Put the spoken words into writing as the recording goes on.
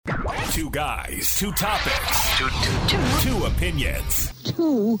Two guys, two topics, two opinions.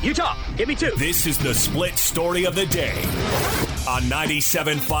 Utah, give me two. This is the split story of the day on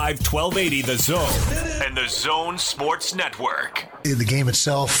 97.5 1280 The Zone and The Zone Sports Network. The game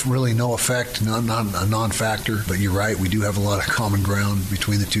itself, really no effect, not a non-factor. But you're right, we do have a lot of common ground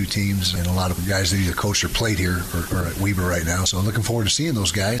between the two teams, and a lot of guys that either coach or played here or at Weber right now. So I'm looking forward to seeing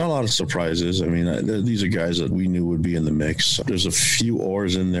those guys. A lot of surprises. I mean, these are guys that we knew would be in the mix. There's a few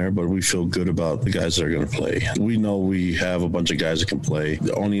oars in there, but we feel good about the guys that are going to play. We know we have a bunch of guys that can play.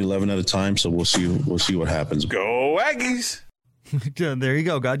 Only 11 at a time, so we'll see what happens. Go Aggies! There you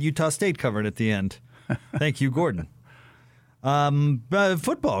go. Got Utah State covered at the end. Thank you, Gordon.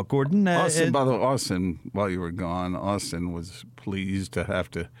 Football, Gordon. Austin, by the way, Austin, while you were gone, Austin was pleased to have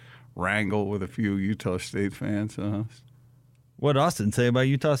to wrangle with a few Utah State fans. What did Austin say about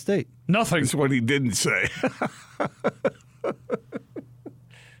Utah State? Nothing. That's what he didn't say.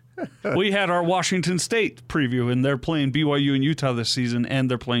 We had our Washington State preview, and they're playing BYU and Utah this season, and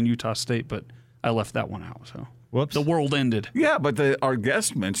they're playing Utah State, but I left that one out. So, whoops, the world ended. Yeah, but our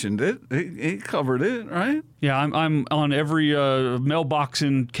guest mentioned it. He covered it, right? Yeah, I'm on every mailbox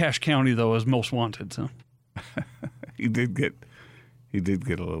in Cache County though as most wanted. So he did get a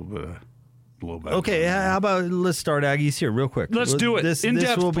little bit. Okay, how about let's start Aggies here real quick. Let's do it. This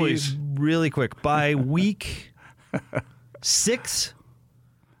depth, will please. be really quick. By week 6,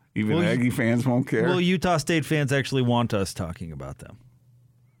 even Aggie fans won't care. Will Utah State fans actually want us talking about them?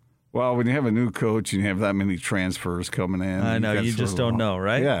 Well, when you have a new coach and you have that many transfers coming in, I know you just don't know,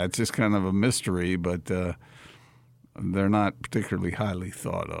 right? Yeah, it's just kind of a mystery, but they're not particularly highly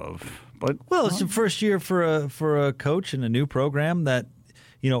thought of. But it's the first year for a coach in a new program that.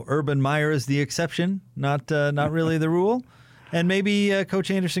 Urban Meyer is the exception, not really the rule. And maybe Coach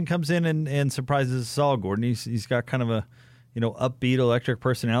Anderson comes in and surprises us all, Gordon. He's got kind of a, upbeat, electric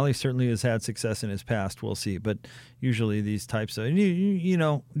personality. Certainly has had success in his past. We'll see. But usually these types of,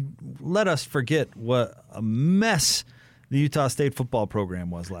 let us forget what a mess the Utah State football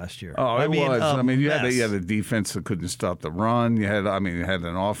program was last year. Oh, it was. You had a defense that couldn't stop the run. You had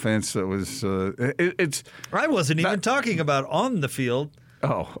an offense that was. I wasn't even talking about on the field.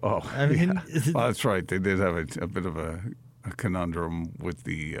 Oh! I mean, yeah. Well, that's right. They did have a bit of a conundrum with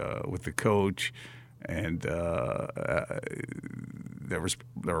the coach, and there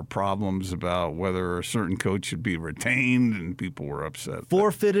were problems about whether a certain coach should be retained, and people were upset.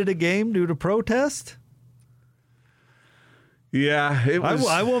 Forfeited a game due to protest. Yeah, it was.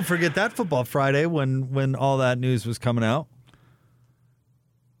 I won't forget that football Friday when all that news was coming out.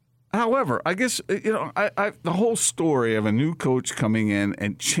 However, I guess, the whole story of a new coach coming in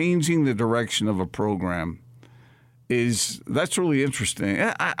and changing the direction of a program that's really interesting.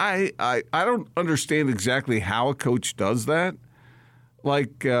 I don't understand exactly how a coach does that.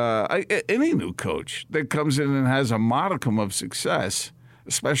 Like any new coach that comes in and has a modicum of success,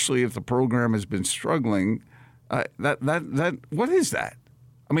 especially if the program has been struggling, what is that?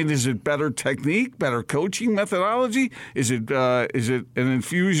 I mean, is it better technique, better coaching methodology? Is it an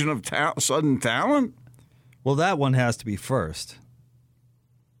infusion of sudden talent? Well, that one has to be first.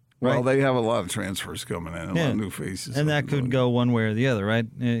 Right? Well, they have a lot of transfers coming in, a lot of new faces. And that could go one way or the other, right?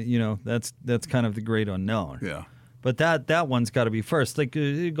 That's kind of the great unknown. Yeah. But that one's got to be first. Like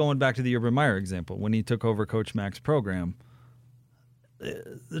going back to the Urban Meyer example, when he took over Coach Mack's program,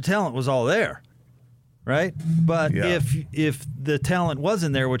 the talent was all there. Right? But if the talent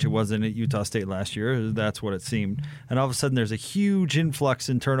wasn't there, which it wasn't at Utah State last year, that's what it seemed, and all of a sudden there's a huge influx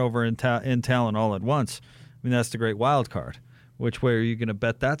in turnover in talent all at once, I mean, that's the great wild card. Which way are you going to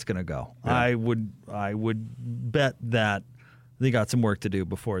bet that's going to go? Yeah. I would bet that they got some work to do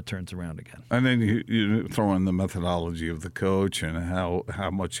before it turns around again. And then you throw in the methodology of the coach and how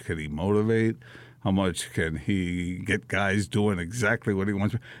much can he motivate. How much can he get guys doing exactly what he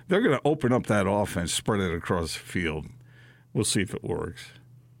wants? They're going to open up that offense, spread it across the field. We'll see if it works.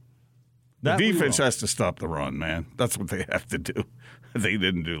 The defense has to stop the run, man. That's what they have to do. They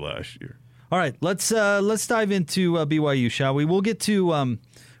didn't do last year. All right, let's dive into BYU, shall we? We'll get to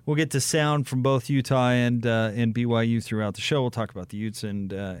sound from both Utah and BYU throughout the show. We'll talk about the Utes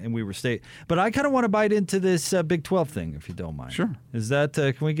and Weber State. But I kind of want to bite into this Big 12 thing, if you don't mind. Sure. Is that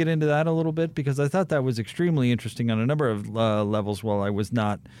can we get into that a little bit? Because I thought that was extremely interesting on a number of levels while I was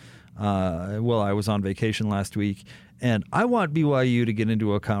on vacation last week. And I want BYU to get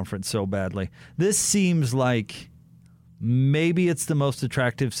into a conference so badly. This seems like maybe it's the most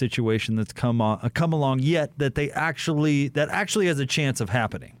attractive situation that's come along yet that actually has a chance of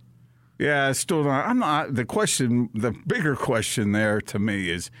happening. Yeah, still not. I'm not. The bigger question there to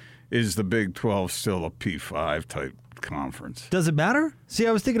me is the Big 12 still a P5 type conference. Does it matter? See,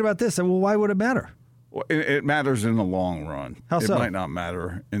 I was thinking about this. Well, why would it matter? Well, it matters in the long run. How so? It might not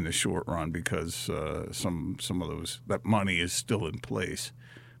matter in the short run because some of that money is still in place.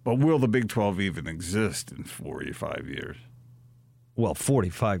 But will the Big 12 even exist in 4 or 5 years? Well,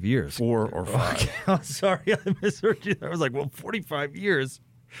 45 years. 4 or 5. Okay. I'm sorry, I misheard you. I was like, well, 45 years.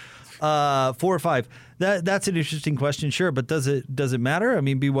 4 or 5. That's an interesting question, sure. But does it matter? I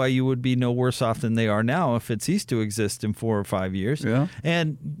mean, BYU would be no worse off than they are now if it ceased to exist in 4 or 5 years. Yeah.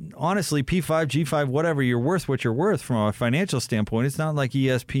 And honestly, P5, G5, whatever, you're worth what you're worth from a financial standpoint. It's not like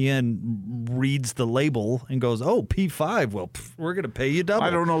ESPN reads the label and goes, "Oh, P5. Well, we're going to pay you double." I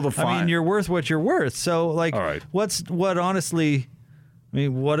don't know the fine. I mean, you're worth what you're worth. So, like, all right. Honestly, I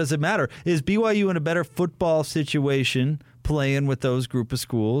mean, what does it matter? Is BYU in a better football situation playing with those group of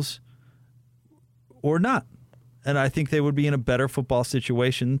schools or not? And I think they would be in a better football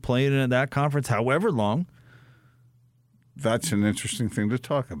situation playing in that conference however long. That's an interesting thing to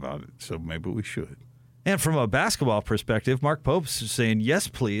talk about. So maybe we should. And from a basketball perspective, Mark Pope's saying, yes,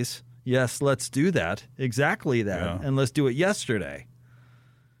 please. Yes, let's do that. Exactly that. Yeah. And let's do it yesterday.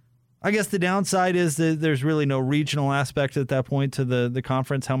 I guess the downside is that there's really no regional aspect at that point to the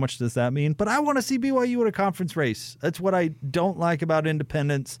conference. How much does that mean? But I want to see BYU in a conference race. That's what I don't like about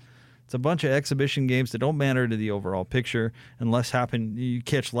independence. It's a bunch of exhibition games that don't matter to the overall picture unless you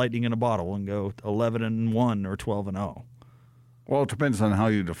catch lightning in a bottle and go 11-1 or 12-0. Well, it depends on how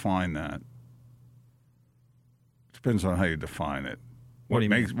you define that. It depends on how you define it.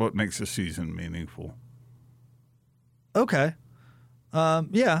 What makes a season meaningful? Okay.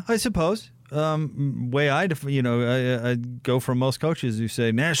 Yeah, I suppose. Way I go from most coaches who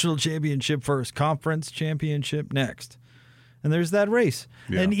say national championship first, conference championship next, and there's that race.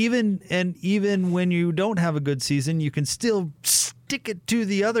 Yeah. And even when you don't have a good season, you can still stick it to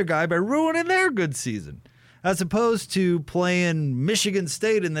the other guy by ruining their good season, as opposed to playing Michigan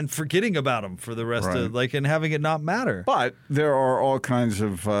State and then forgetting about them for the rest of and having it not matter. But there are all kinds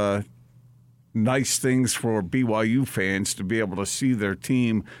of nice things for BYU fans to be able to see their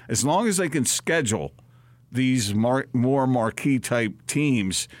team, as long as they can schedule these more marquee type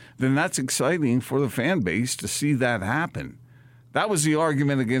teams, then that's exciting for the fan base to see that happen. That was the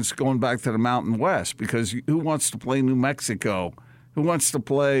argument against going back to the Mountain West, because who wants to play New Mexico? Who wants to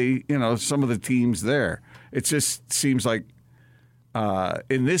play, some of the teams there? It just seems like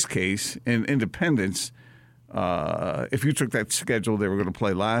in this case, in Independence, if you took that schedule they were going to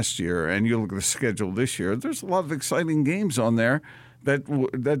play last year and you look at the schedule this year, there's a lot of exciting games on there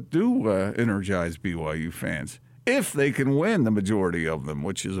that do energize BYU fans if they can win the majority of them,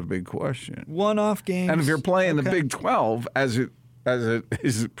 which is a big question. One-off games. And if you're playing the Big 12 as it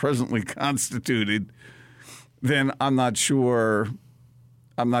is presently constituted, then I'm not sure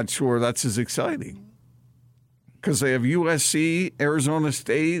that's as exciting, because they have USC, Arizona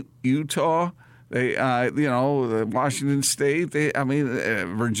State, Utah. They, Washington State.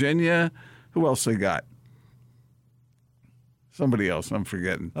 Virginia. Who else they got? Somebody else. I'm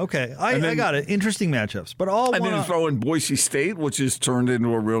forgetting. Okay, I got it. Interesting matchups, but then throw in Boise State, which has turned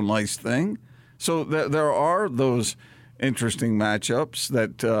into a real nice thing. So there are those interesting matchups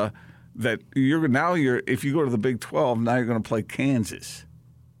that you're if you go to the Big 12, now you're going to play Kansas,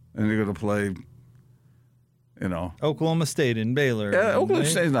 and you're going to play. Oklahoma State and Baylor. Yeah, Oklahoma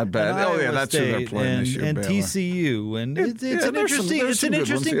State's not bad. That's who they're playing this year. And Baylor. TCU, and it's an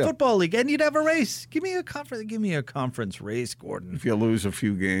interesting football league, and you'd have a race. Give me a conference race, Gordon. If you lose a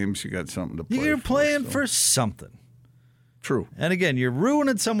few games, you got something to play. You're playing for something. True. And again, you're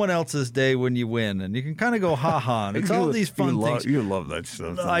ruining someone else's day when you win, and you can kind of go ha-ha, and it's all these fun things. You love that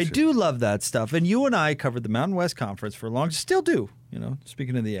stuff. I do love that stuff, and you and I covered the Mountain West Conference for a long, still do,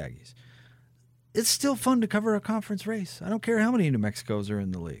 speaking of the Aggies. It's still fun to cover a conference race. I don't care how many New Mexicos are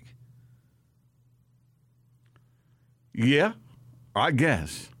in the league. Yeah, I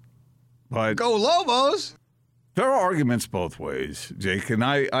guess. But go Lobos! There are arguments both ways, Jake, and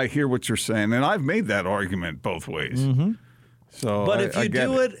I hear what you're saying, and I've made that argument both ways. Mm-hmm. So, but if you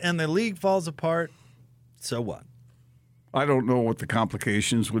do it and the league falls apart, so what? I don't know what the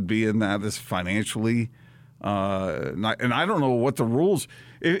complications would be in that as financially. And I don't know what the rules.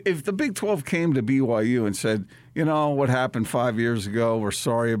 If the Big 12 came to BYU and said, what happened 5 years ago, we're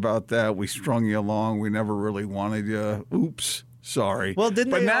sorry about that. We strung you along. We never really wanted you. Oops, sorry. Well,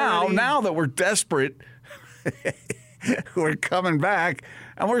 now that we're desperate, we're coming back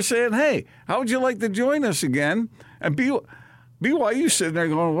and we're saying, hey, how would you like to join us again? And BYU sitting there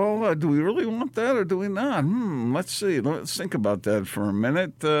going, well, do we really want that or do we not? Let's see. Let's think about that for a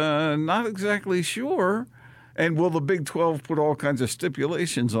minute. Not exactly sure. And will the Big 12 put all kinds of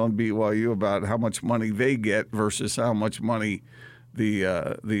stipulations on BYU about how much money they get versus how much money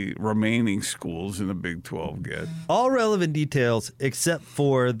the remaining schools in the Big 12 get? All relevant details except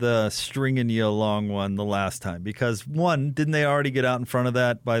for the stringing you along one the last time. Because, one, didn't they already get out in front of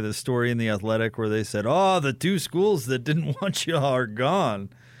that by the story in The Athletic where they said, the 2 schools that didn't want you are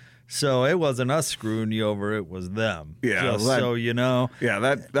gone? So it wasn't us screwing you over, it was them. Yeah, so you know. Yeah,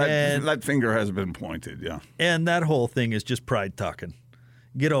 that finger has been pointed, yeah. And that whole thing is just pride talking.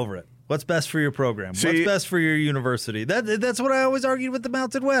 Get over it. What's best for your program? What's best for your university? That's what I always argued with the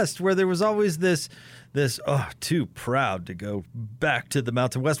Mountain West, where there was always this too proud to go back to the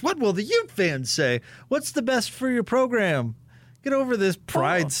Mountain West. What will the Ute fans say? What's the best for your program? Get over this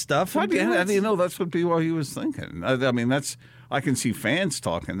pride stuff. How do you know that's what BYU was thinking? I mean, I can see fans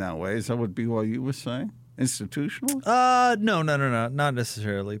talking that way. Is that what BYU was saying? Institutional? No, not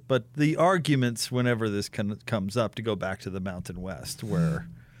necessarily. But the arguments whenever this comes up to go back to the Mountain West, where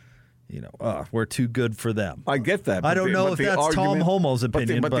we're too good for them. I get that. I don't know if that's Tom Homo's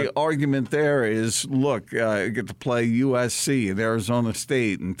opinion. But the argument there is, look, you get to play USC and Arizona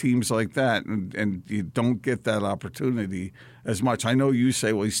State and teams like that, and you don't get that opportunity as much. I know you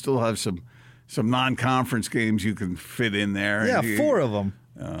say, well, you still have some non-conference games you can fit in there. Yeah, 4 of them.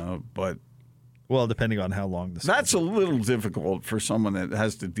 But depending on how long that's a little difficult for someone that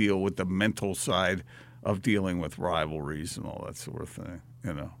has to deal with the mental side of dealing with rivalries and all that sort of thing,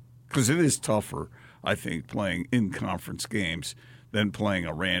 Because it is tougher, I think, playing in-conference games than playing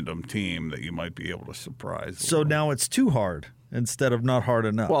a random team that you might be able to surprise. So now it's too hard instead of not hard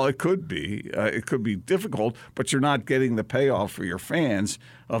enough. Well, it could be. It could be difficult, but you're not getting the payoff for your fans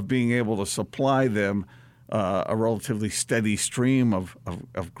of being able to supply them a relatively steady stream of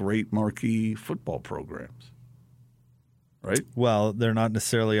great marquee football programs. Right? Well, they're not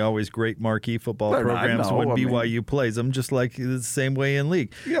necessarily always great marquee football programs when BYU plays them, just like the same way in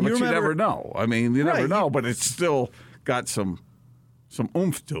league. Yeah, but you never know. I mean, you never know, but it's still got some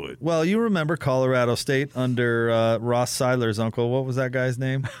oomph to it. Well, you remember Colorado State under Ross Seiler's uncle. What was that guy's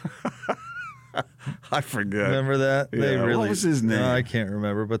name? I forget. Remember that? Yeah, what was his name? No, I can't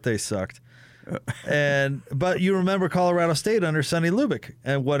remember, but they sucked. But you remember Colorado State under Sonny Lubick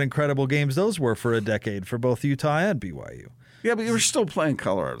and what incredible games those were for a decade for both Utah and BYU. Yeah, but you were still playing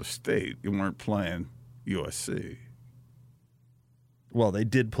Colorado State. You weren't playing USC. Well, they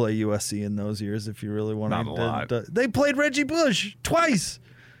did play USC in those years, if you really want to. Not a lot. They played Reggie Bush twice.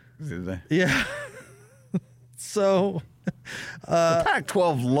 Did they? Yeah. So the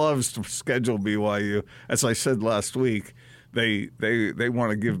Pac-12 loves to schedule BYU. As I said last week, they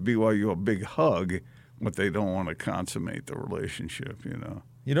want to give BYU a big hug, but they don't want to consummate the relationship.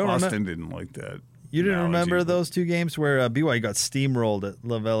 You don't. Austin didn't like that. You didn't remember those 2 games where BYU got steamrolled at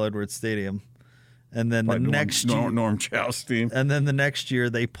Lavelle Edwards Stadium, and then next year, Norm Chow's team, and then the next year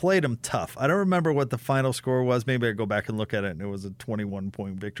they played them tough. I don't remember what the final score was. Maybe I go back and look at it, and it was a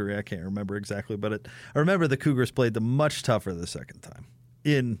 21-point victory. I can't remember exactly, but I remember the Cougars played them much tougher the second time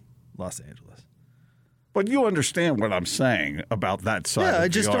in Los Angeles. But you understand what I'm saying about that side. Yeah, of I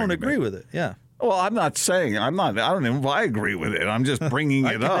just the don't argument. agree with it. Yeah. Well, I'm not saying I don't even if I agree with it. I'm just bringing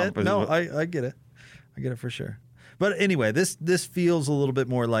it up. I get it. I get it for sure. But anyway, this feels a little bit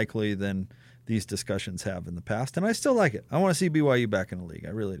more likely than these discussions have in the past, and I still like it. I want to see BYU back in the league.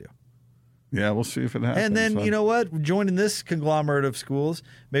 I really do. Yeah, we'll see if it happens. And then, you know what? Joining this conglomerate of schools,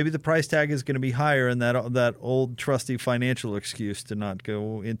 maybe the price tag is going to be higher, and that old trusty financial excuse to not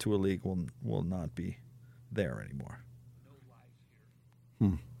go into a league will not be there anymore.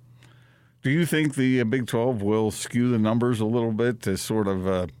 Do you think the Big 12 will skew the numbers a little bit to sort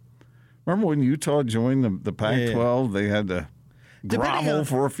of remember when Utah joined the Pac-12? Yeah. They had to grovel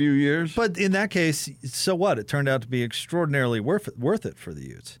for a few years. But in that case, so what? It turned out to be extraordinarily worth it for the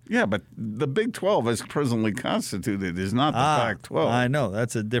Utes. Yeah, but the Big 12 as presently constituted is not the Pac-12. I know.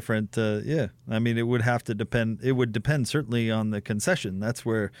 That's a different I mean, it would have to depend. It would depend certainly on the concession. That's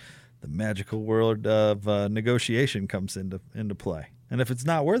where the magical world of negotiation comes into play. And if it's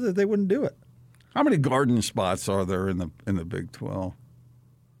not worth it, they wouldn't do it. How many garden spots are there in the Big 12?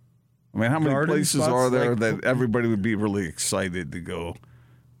 I mean, how many places are there that everybody would be really excited to go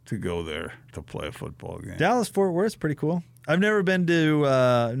there to play a football game? Dallas-Fort Worth's pretty cool. I've never been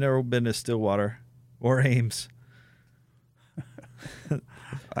to Stillwater or Ames.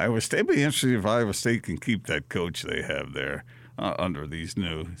 Iowa State. It'd be interesting if Iowa State can keep that coach they have there under these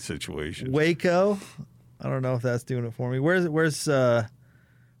new situations. Waco. I don't know if that's doing it for me. Where's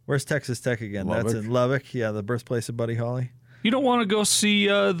Texas Tech again? Lubbock. That's in Lubbock. Yeah, the birthplace of Buddy Holly. You don't want to go see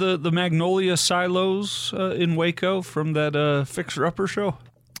the Magnolia Silos in Waco from that Fixer Upper show?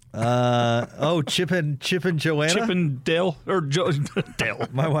 Chip and Joanna? Chip and Dale? Or Dale.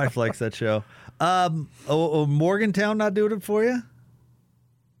 My wife likes that show. Morgantown not doing it for you?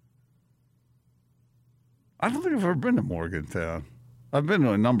 I don't think I've ever been to Morgantown. I've been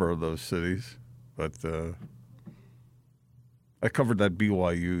to a number of those cities, but I covered that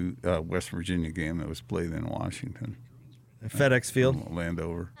BYU West Virginia game that was played in Washington. FedEx Field.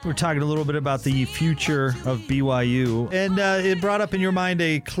 Landover. We're talking a little bit about the future of BYU. And it brought up in your mind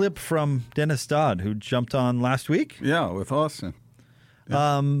a clip from Dennis Dodd, who jumped on last week. Yeah, with Austin.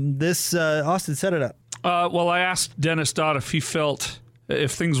 Austin set it up. Well, I asked Dennis Dodd if he felt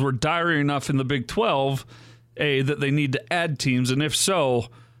if things were dire enough in the Big 12, that they need to add teams. And if so,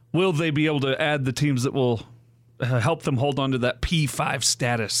 will they be able to add the teams that will help them hold on to that P5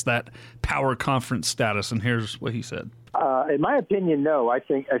 status, that power conference status? And here's what he said. In my opinion, no. I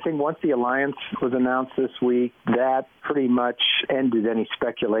think once the alliance was announced this week, that pretty much ended any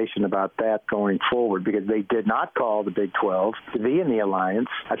speculation about that going forward, because they did not call the Big 12 to be in the alliance.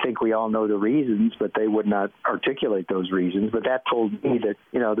 I think we all know the reasons, but they would not articulate those reasons. But that told me that,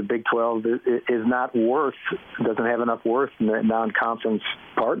 the Big 12 is not doesn't have enough worth in the non-conference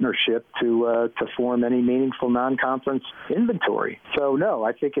partnership to form any meaningful non-conference inventory. So no,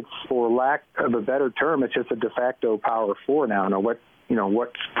 I think it's, for lack of a better term, it's just a de facto Power 4 now. Now what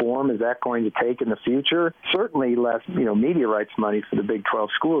form is that going to take in the future? Certainly less, media rights money for the Big 12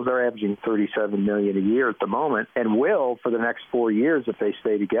 schools. They're averaging $37 million a year at the moment, and will for the next 4 years if they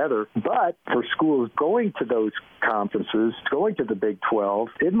stay together. But for schools going to those conferences, going to the Big 12,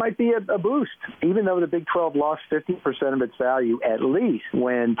 it might be a boost, even though the Big 12 lost 50% of its value at least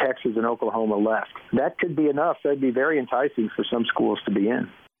when Texas and Oklahoma left. That could be enough. That'd be very enticing for some schools to be in.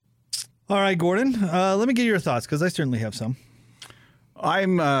 All right, Gordon, let me get your thoughts, because I certainly have some.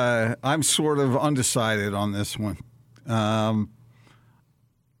 I'm sort of undecided on this one. I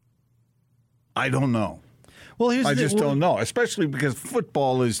don't know. Well, I just don't know, especially because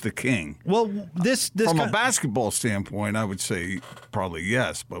football is the king. Well, this from a basketball standpoint, I would say probably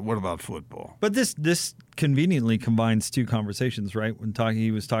yes, but what about football? But this conveniently combines two conversations, right? When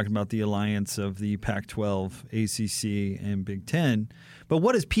he was talking about the alliance of the Pac-12, ACC, and Big Ten. But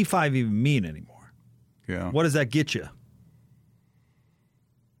what does P5 even mean anymore? Yeah. What does that get you?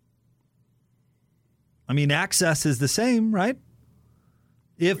 I mean, access is the same, right?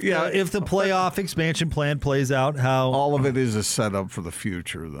 If the playoff expansion plan plays out, how all of it is a setup for the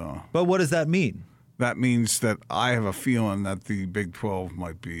future, though. But what does that mean? That means that I have a feeling that the Big 12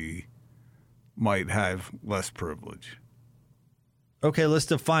 might have less privilege. Okay, let's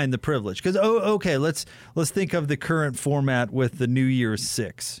define the privilege. Because let's think of the current format with the New Year's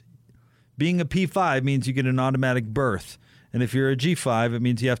Six. Being a P5 means you get an automatic berth. And if you're a G5, it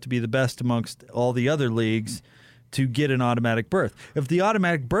means you have to be the best amongst all the other leagues to get an automatic berth. If the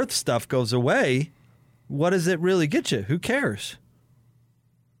automatic berth stuff goes away, what does it really get you? Who cares?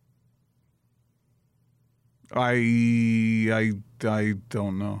 I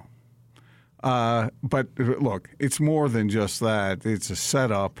don't know. But look, it's more than just that. It's a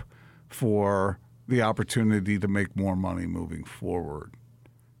setup for the opportunity to make more money moving forward.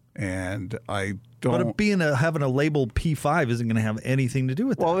 And I don't. But having a label P5 isn't going to have anything to do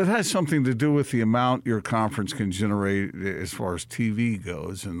with that. Well, it has something to do with the amount your conference can generate as far as TV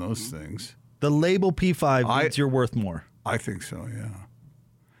goes and those things. The label P5 means you're worth more. I think so, yeah.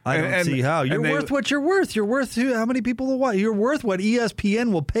 I don't see how. You're worth what you're worth. You're worth how many people will watch. You're worth what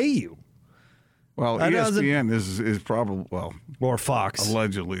ESPN will pay you. Well, ESPN is probably, or Fox.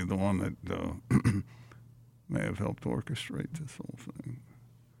 Allegedly the one that may have helped orchestrate this whole thing.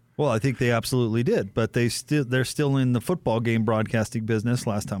 Well, I think they absolutely did, but they're still in the football game broadcasting business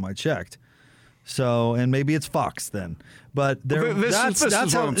last time I checked. So, and maybe it's Fox then. But this is what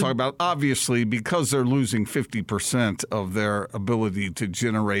I'm talking about. Obviously, because they're losing 50% of their ability to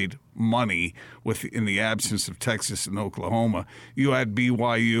generate money in the absence of Texas and Oklahoma, you add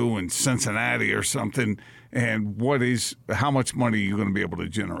BYU and Cincinnati or something, and how much money are you going to be able to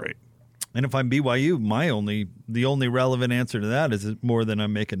generate? And if I'm BYU, the only relevant answer to that is more than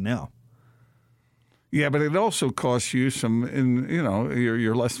I'm making now. Yeah, but it also costs you some.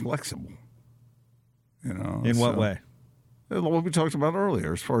 You're less flexible. In what way? What we talked about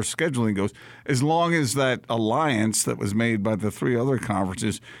earlier, as far as scheduling goes, as long as that alliance that was made by the three other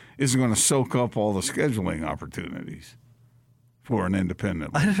conferences isn't going to soak up all the scheduling opportunities for an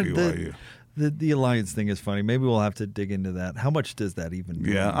independent like BYU. The alliance thing is funny. Maybe we'll have to dig into that. How much does that even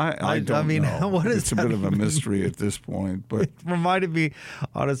mean? Yeah, I don't know. What is it's a bit of a mystery at this point. But it reminded me,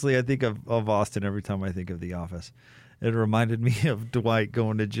 honestly, I think of Austin every time I think of The Office. It reminded me of Dwight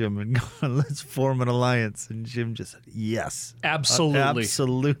going to Jim and going, let's form an alliance. And Jim just said, yes. Absolutely.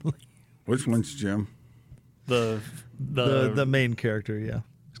 Absolutely. Which one's Jim? The main character, yeah.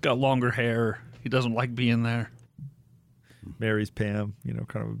 He's got longer hair. He doesn't like being there. Marries Pam,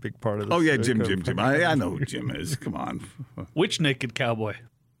 kind of a big part of this. Oh, yeah, Jim. I know who Jim is. Come on. Which naked cowboy?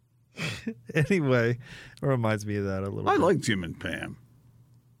 Anyway, it reminds me of that a little bit. I like Jim and Pam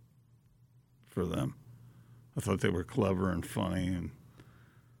for them. I thought they were clever and funny. And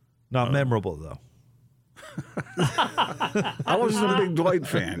not memorable, though. I wasn't a big Dwight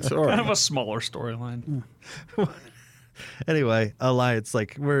fan. Sorry. Kind of a smaller storyline. Anyway, alliance,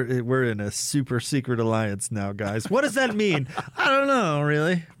 like we're in a super secret alliance now, guys. What does that mean? I don't know,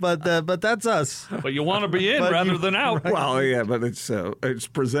 really, but that's us. But you want to be in rather than out. Right. Well, yeah, but it's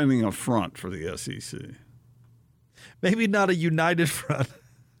presenting a front for the SEC. Maybe not a united front.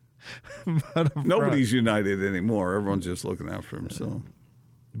 Nobody's united anymore. Everyone's just looking out for himself.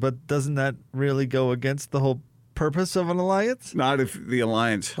 But doesn't that really go against the whole purpose of an alliance? Not if the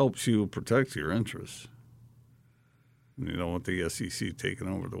alliance helps you protect your interests. You don't want the SEC taking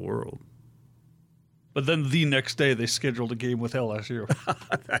over the world. But then the next day they scheduled a game with LSU.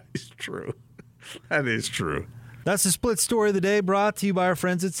 That is true. That is true. That's the split story of the day, brought to you by our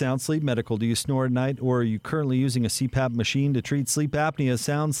friends at Sound Sleep Medical. Do you snore at night, or are you currently using a CPAP machine to treat sleep apnea?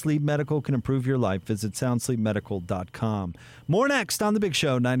 Sound Sleep Medical can improve your life. Visit soundsleepmedical.com. More next on The Big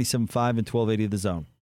Show, 97.5 and 1280 The Zone.